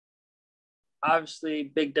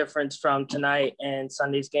obviously big difference from tonight and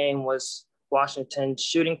Sunday's game was Washington's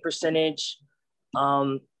shooting percentage.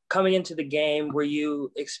 Coming into the game, were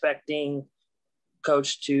you expecting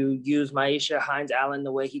Coach to use Maisha Hines-Allen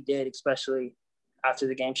the way he did, especially after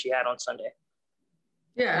the game she had on Sunday?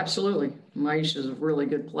 Yeah, absolutely. Maisha is a really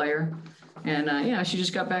good player, and she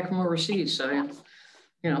just got back from overseas, so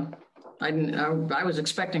I was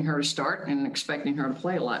expecting her to start and expecting her to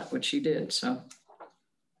play a lot, which she did. So,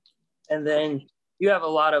 and then you have a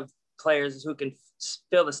lot of players who can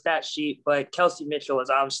fill the stat sheet, but Kelsey Mitchell is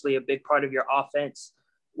obviously a big part of your offense.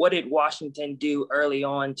 What did Washington do early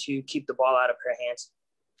on to keep the ball out of her hands?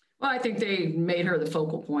 Well, I think they made her the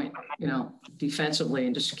focal point, defensively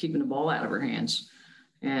and just keeping the ball out of her hands.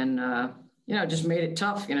 And, just made it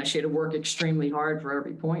tough. She had to work extremely hard for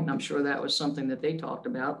every point, and I'm sure that was something that they talked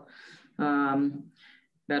about.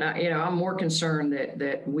 But I'm more concerned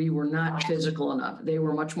that we were not physical enough. They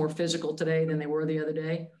were much more physical today than they were the other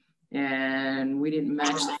day, and we didn't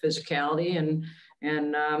match the physicality, and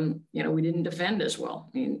we didn't defend as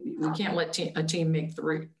well. I mean, we can't let a team make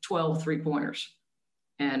 12 3-pointers,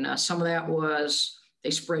 and some of that was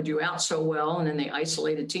they spread you out so well, and then they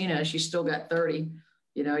isolated Tina. She still got 30.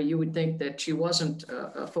 You would think that she wasn't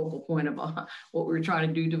a focal point of what we were trying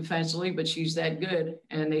to do defensively, but she's that good,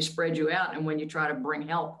 and they spread you out. And when you try to bring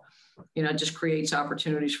help, it just creates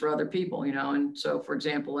opportunities for other people, And so, for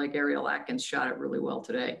example, like Ariel Atkins shot it really well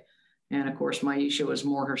today. And, of course, Maisha was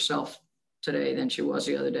more herself today than she was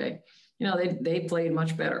the other day. They played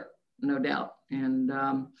much better, no doubt. And,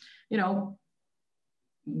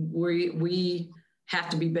 we have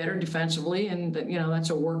to be better defensively, and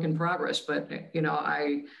that's a work in progress. But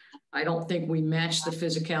I don't think we match the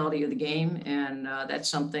physicality of the game, and that's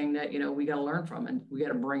something that we got to learn from, and we got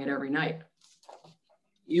to bring it every night.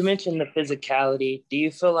 You mentioned the physicality. Do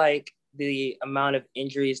you feel like the amount of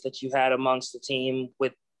injuries that you had amongst the team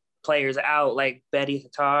with players out, like Betty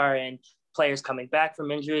Tatar, and players coming back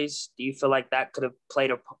from injuries, do you feel like that could have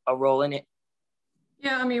played a role in it?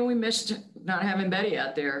 Yeah, I mean, we missed not having Betty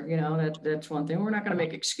out there. That's one thing. We're not going to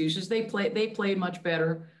make excuses. They played much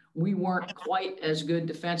better. We weren't quite as good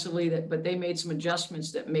defensively, but they made some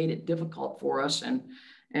adjustments that made it difficult for us. And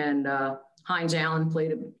Hines-Allen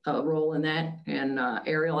played a role in that, and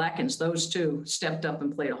Ariel Atkins. Those two stepped up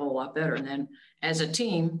and played a whole lot better. And then as a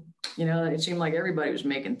team, it seemed like everybody was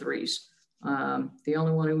making threes. The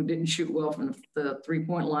only one who didn't shoot well from the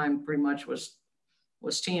 3-point line pretty much was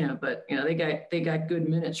Tina, but they got good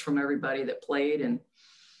minutes from everybody that played and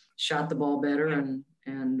shot the ball better,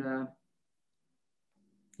 and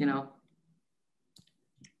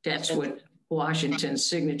that's what Washington's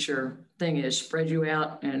signature thing is: spread you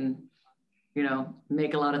out and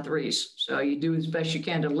make a lot of threes. So you do as best you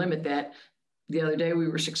can to limit that. The other day we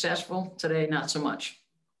were successful. Today, not so much.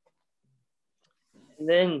 And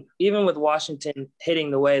then even with Washington hitting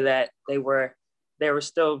the way that they were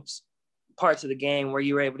still parts of the game where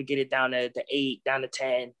you were able to get it down to 8, down to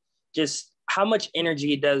 10. Just how much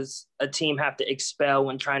energy does a team have to expel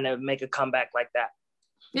when trying to make a comeback like that?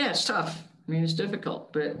 Yeah, it's tough. I mean, it's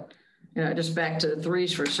difficult, but just back to the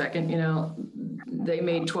threes for a second, they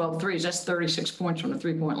made 12 threes. That's 36 points from the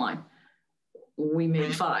 3-point line. We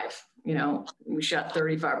made 5, we shot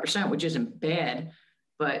 35%, which isn't bad,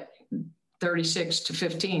 but 36 to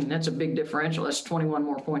 15, that's a big differential. That's 21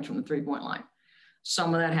 more points from the 3-point line.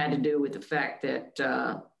 Some of that had to do with the fact that,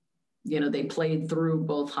 they played through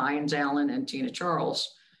both Hines-Allen and Tina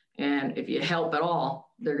Charles. And if you help at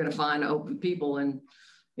all, they're going to find open people. And,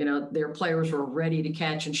 their players were ready to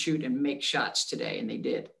catch and shoot and make shots today, and they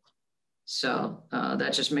did. So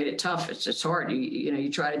that just made it tough. It's hard. You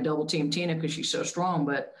try to double team Tina because she's so strong,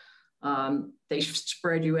 but they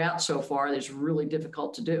spread you out so far that it's really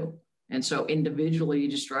difficult to do. And so individually, you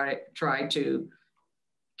just try to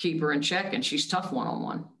keep her in check, and she's tough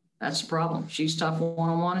one-on-one. That's the problem. She's tough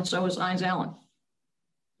one-on-one, and so is Hines-Allen.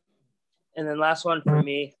 And then last one for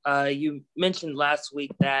me, you mentioned last week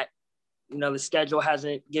that, the schedule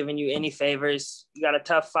hasn't given you any favors. You got a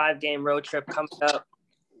tough 5-game road trip coming up.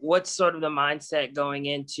 What's sort of the mindset going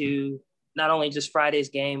into not only just Friday's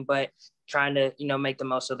game, but trying to, make the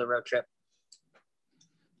most of the road trip?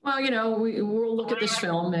 Well, we'll look at this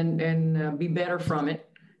film and be better from it.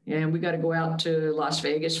 And we got to go out to Las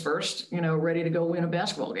Vegas first, ready to go win a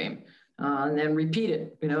basketball game, and then repeat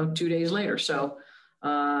it, 2 days later. So,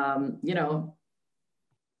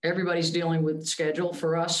 everybody's dealing with schedule.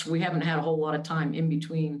 For us, we haven't had a whole lot of time in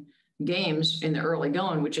between games in the early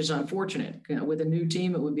going, which is unfortunate. With a new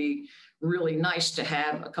team, it would be really nice to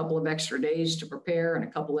have a couple of extra days to prepare and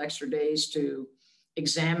a couple extra days to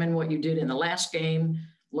examine what you did in the last game,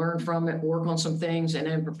 learn from it, work on some things, and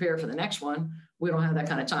then prepare for the next one. We don't have that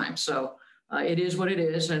kind of time. So it is what it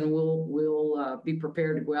is, and we'll be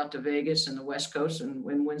prepared to go out to Vegas and the West Coast and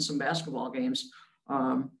win some basketball games.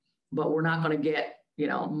 But we're not going to get,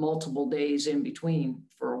 multiple days in between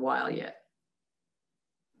for a while yet.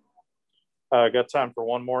 Got time for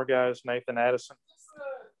one more, guys. Nathan Addison.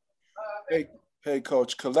 Hey,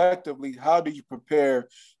 Coach. Collectively, how do you prepare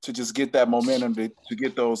to just get that momentum to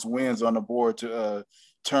get those wins on the board to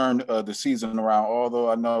turn the season around? Although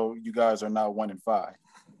I know you guys are now 1-5.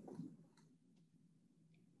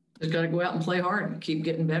 Just got to go out and play hard and keep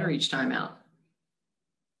getting better each time out.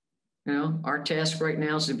 Our task right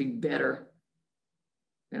now is to be better,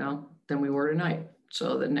 than we were tonight.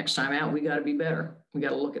 So the next time out, we got to be better. We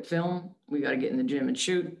got to look at film. We got to get in the gym and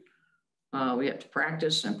shoot. We have to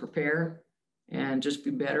practice and prepare and just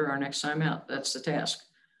be better our next time out. That's the task.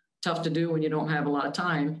 Tough to do when you don't have a lot of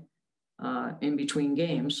time in between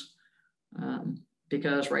games.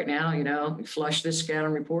 Because right now, you flush this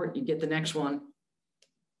scouting report, you get the next one,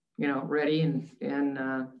 ready and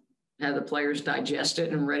have the players digest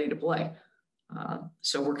it and ready to play.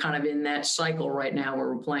 So we're kind of in that cycle right now where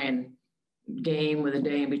we're playing game with a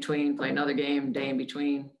day in between, play another game, day in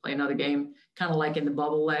between, play another game, kind of like in the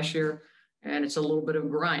bubble last year. And it's a little bit of a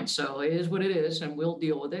grind. So it is what it is, and we'll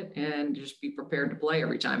deal with it and just be prepared to play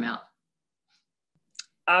every time out.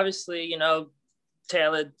 Obviously,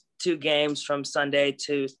 Taylor, 2 games from Sunday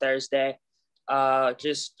to Thursday.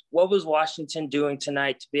 Just what was Washington doing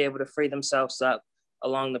tonight to be able to free themselves up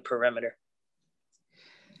along the perimeter?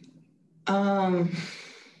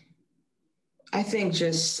 I think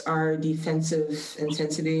just our defensive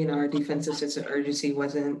intensity and our defensive sense of urgency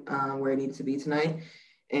wasn't where it needed to be tonight.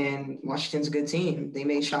 And Washington's a good team. They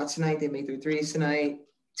made shots tonight. They made 3 threes tonight.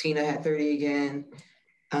 Tina had 30 again.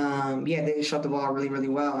 They shot the ball really, really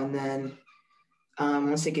well. And then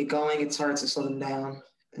once they get going, it's hard to slow them down.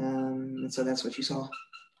 And so that's what you saw.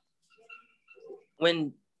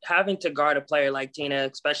 When having to guard a player like Tina,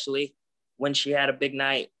 especially when she had a big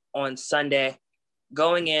night on Sunday,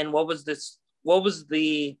 going in, what was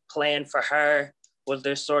the plan for her? Was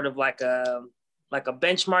there sort of like a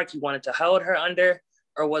benchmark you wanted to hold her under,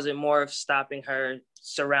 or was it more of stopping her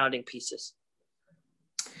surrounding pieces?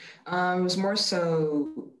 It was more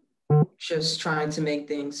so just trying to make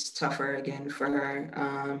things tougher again for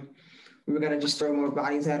her. We were going to just throw more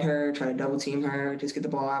bodies at her, try to double team her, just get the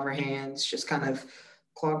ball out of her hands, just kind of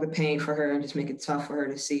clog the paint for her and just make it tough for her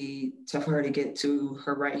to see, tough for her to get to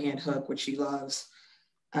her right-hand hook, which she loves.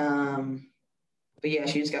 But yeah,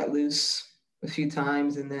 she just got loose a few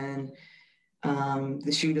times, and then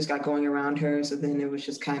the shoe just got going around her. So then it was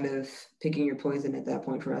just kind of picking your poison at that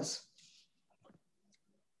point for us.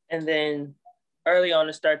 And then early on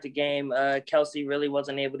to start the game, Kelsey really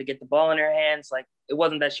wasn't able to get the ball in her hands. Like, it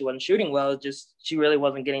wasn't that she wasn't shooting well, just she really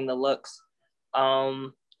wasn't getting the looks.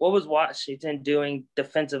 What was Washington doing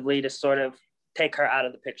defensively to sort of take her out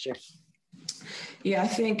of the picture? Yeah, I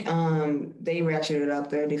think they ratcheted up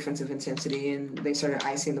their defensive intensity, and they started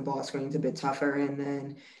icing the ball screens a bit tougher, and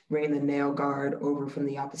then bringing the nail guard over from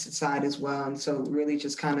the opposite side as well. And so really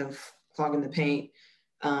just kind of clogging the paint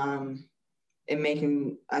and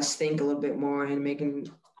making us think a little bit more, and making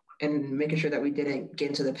sure that we didn't get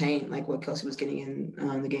into the paint like what Kelsey was getting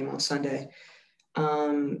in the game on Sunday.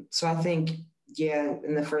 So I think,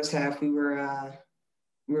 in the first half we were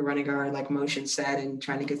running our motion set and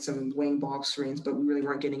trying to get some wing ball screens, but we really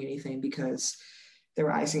weren't getting anything because they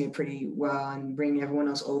were icing it pretty well and bringing everyone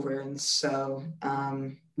else over. And so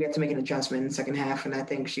we had to make an adjustment in the second half, and I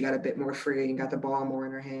think she got a bit more free and got the ball more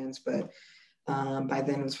in her hands. But by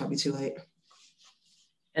then it was probably too late.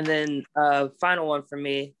 And then final one for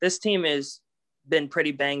me, this team has been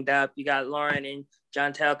pretty banged up. You got Lauren and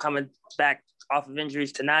Jontel coming back off of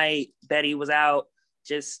injuries tonight. Betty was out.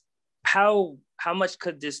 Just how much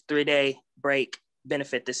could this 3-day break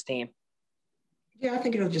benefit this team? Yeah, I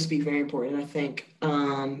think it'll just be very important. I think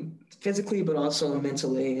physically, but also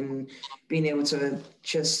mentally, and being able to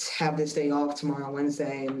just have this day off tomorrow,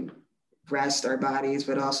 Wednesday, and rest our bodies,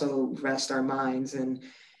 but also rest our minds, and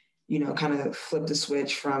kind of flip the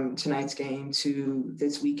switch from tonight's game to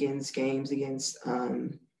this weekend's games against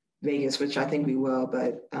Vegas, which I think we will.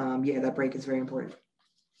 But that break is very important.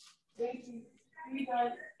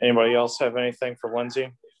 Anybody else have anything for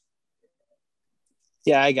Lindsay?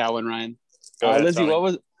 Yeah, I got one, Ryan. Go ahead, Lindsay,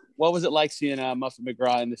 Tony. what was it like seeing Muffet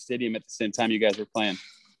McGraw in the stadium at the same time you guys were playing?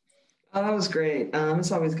 Oh, that was great.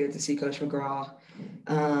 It's always good to see Coach McGraw.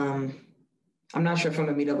 I'm not sure if I'm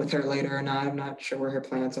going to meet up with her later or not. I'm not sure where her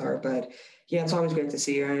plans are. But, yeah, it's always great to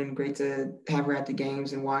see her and great to have her at the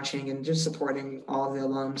games and watching and just supporting all of the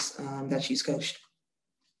alums that she's coached.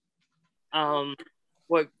 um,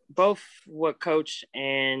 what Coach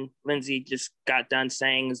and Lindsay just got done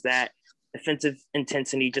saying is that defensive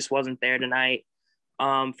intensity just wasn't there tonight.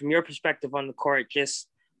 From your perspective on the court, just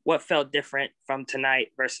what felt different from tonight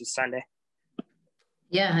versus Sunday?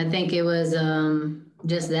 Yeah, I think it was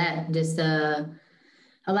just a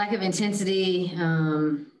lack of intensity.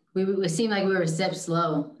 It seemed like we were a step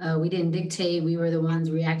slow. We didn't dictate. We were the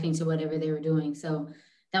ones reacting to whatever they were doing. So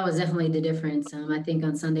that was definitely the difference. I think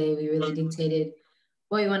on Sunday, we really dictated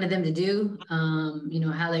what we wanted them to do,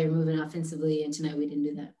 how they were moving offensively. And tonight we didn't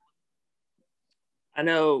do that. I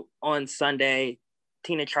know on Sunday,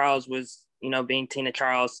 Tina Charles was, being Tina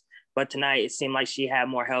Charles. But tonight, it seemed like she had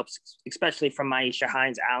more help, especially from Maisha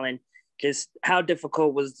Hines-Allen. Just how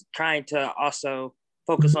difficult was trying to also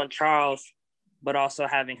focus on Charles, but also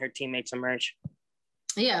having her teammates emerge?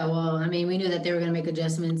 Yeah, well, we knew that they were going to make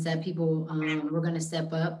adjustments, that people were going to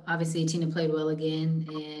step up. Obviously, Tina played well again,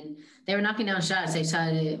 and they were knocking down shots. They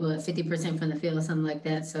shot it, 50% from the field, something like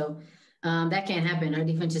that. So that can't happen. Our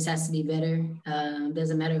defense just has to be better.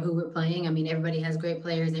 Doesn't matter who we're playing. Everybody has great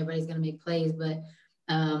players. Everybody's going to make plays, but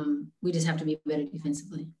we just have to be better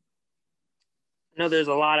defensively. I know there's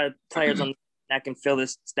a lot of players on that can fill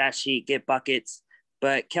this stat sheet, get buckets,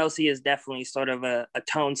 but Kelsey is definitely sort of a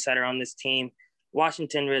tone setter on this team.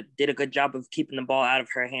 Washington did a good job of keeping the ball out of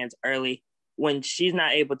her hands early. When she's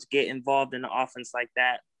not able to get involved in the offense like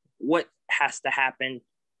that, what has to happen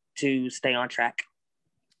to stay on track?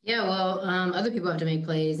 Yeah, well, other people have to make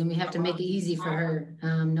plays, and we have to make it easy for her,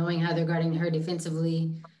 knowing how they're guarding her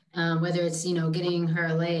defensively, whether it's, getting her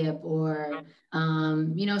a layup or,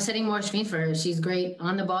 setting more screens for her. She's great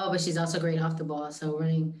on the ball, but she's also great off the ball. So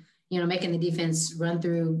running, making the defense run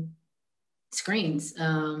through screens.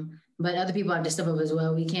 But other people have to step up as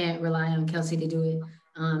well. We can't rely on Kelsey to do it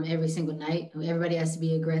every single night. Everybody has to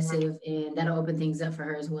be aggressive, and that'll open things up for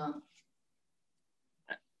her as well.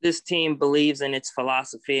 This team believes in its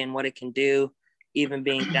philosophy and what it can do, even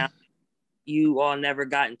being down. You all never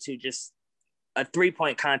got into just a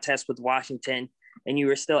 3-point contest with Washington, and you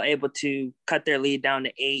were still able to cut their lead down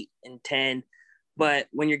to 8 and 10. But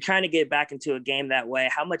when you're trying to get back into a game that way,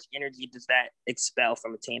 how much energy does that expel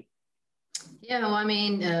from a team? Yeah, well,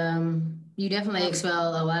 you definitely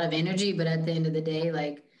expel a lot of energy, but at the end of the day,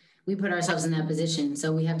 we put ourselves in that position,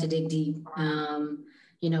 so we have to dig deep.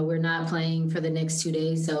 We're not playing for the next 2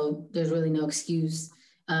 days, so there's really no excuse,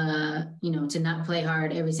 to not play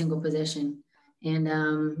hard every single possession. And,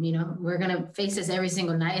 we're going to face this every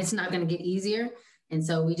single night. It's not going to get easier. And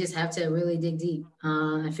so we just have to really dig deep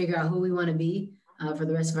and figure out who we want to be for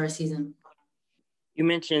the rest of our season. You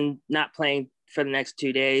mentioned not playing for the next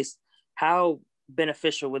 2 days. How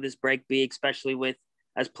beneficial would this break be, especially with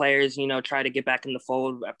as players, try to get back in the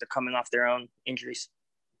fold after coming off their own injuries?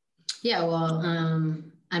 Yeah, well,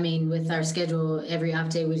 with our schedule, every off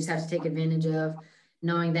day, we just have to take advantage of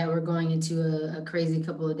knowing that we're going into a crazy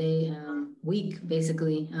couple of day week,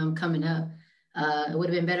 basically, coming up. It would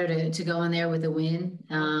have been better to go in there with a win,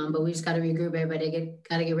 but we just got to regroup. Everybody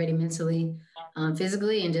got to get ready mentally,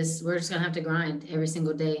 physically, and we're just gonna have to grind every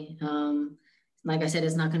single day. Like I said,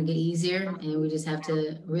 it's not going to get easier, and we just have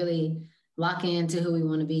to really lock into who we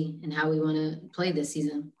want to be and how we want to play this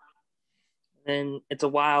season. And it's a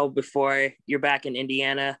while before you're back in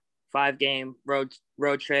Indiana, 5-game road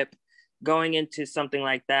trip. Going into something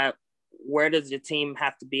like that, where does your team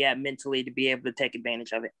have to be at mentally to be able to take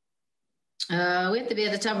advantage of it? We have to be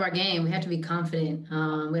at the top of our game. We have to be confident.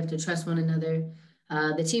 We have to trust one another.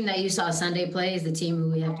 The team that you saw Sunday play is the team who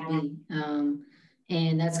we have to be.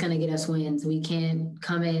 And that's going to get us wins. We can't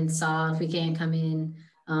come in soft. We can't come in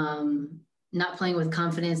not playing with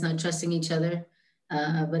confidence, not trusting each other.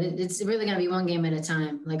 But it's really going to be one game at a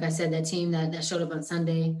time. Like I said, that team that showed up on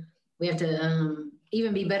Sunday, we have to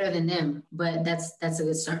even be better than them. But that's a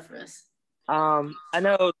good start for us. I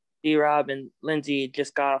know D-Rob and Lindsay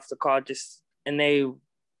just got off the call, and they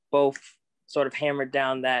both sort of hammered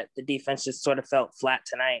down that the defense just sort of felt flat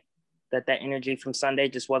tonight, that energy from Sunday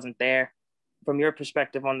just wasn't there. From your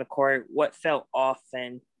perspective on the court, what felt off,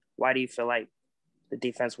 and why do you feel like the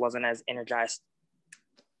defense wasn't as energized?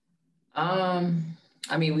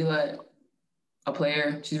 We let a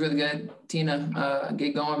player, she's really good, Tina,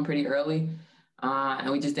 get going pretty early,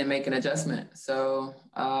 and we just didn't make an adjustment. So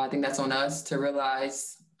I think that's on us to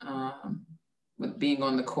realize with being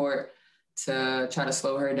on the court to try to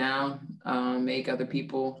slow her down, make other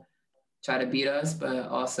people try to beat us, but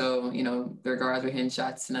also, their guards were hitting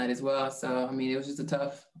shots tonight as well. So, it was just a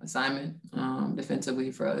tough assignment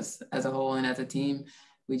defensively for us as a whole and as a team.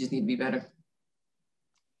 We just need to be better.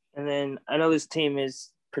 And then I know this team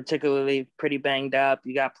is particularly pretty banged up.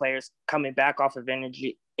 You got players coming back off of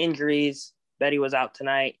injuries. Betty was out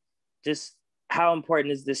tonight. Just how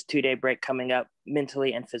important is this 2-day break coming up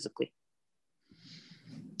mentally and physically?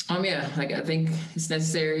 Yeah, like I think it's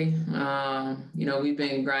necessary. We've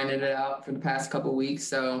been grinding it out for the past couple of weeks.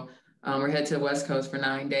 So we're headed to the West Coast for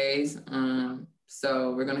 9 days.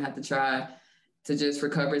 So we're going to have to try to just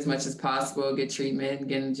recover as much as possible, get treatment,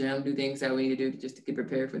 get in the gym, do things that we need to do just to get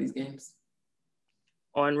prepared for these games.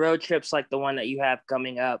 On road trips like the one that you have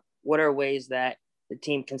coming up, what are ways that the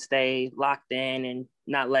team can stay locked in and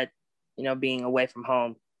not let, being away from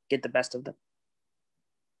home get the best of them?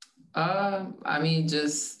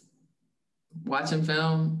 Just watching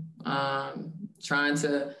film, trying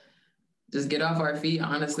to just get off our feet,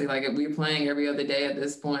 honestly. Like, we're playing every other day at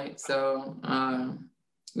this point. So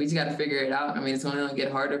we just got to figure it out. It's going to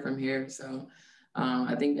get harder from here. So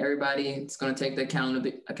I think everybody is going to take the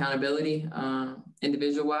accountability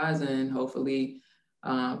individual-wise, and hopefully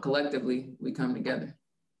collectively we come together.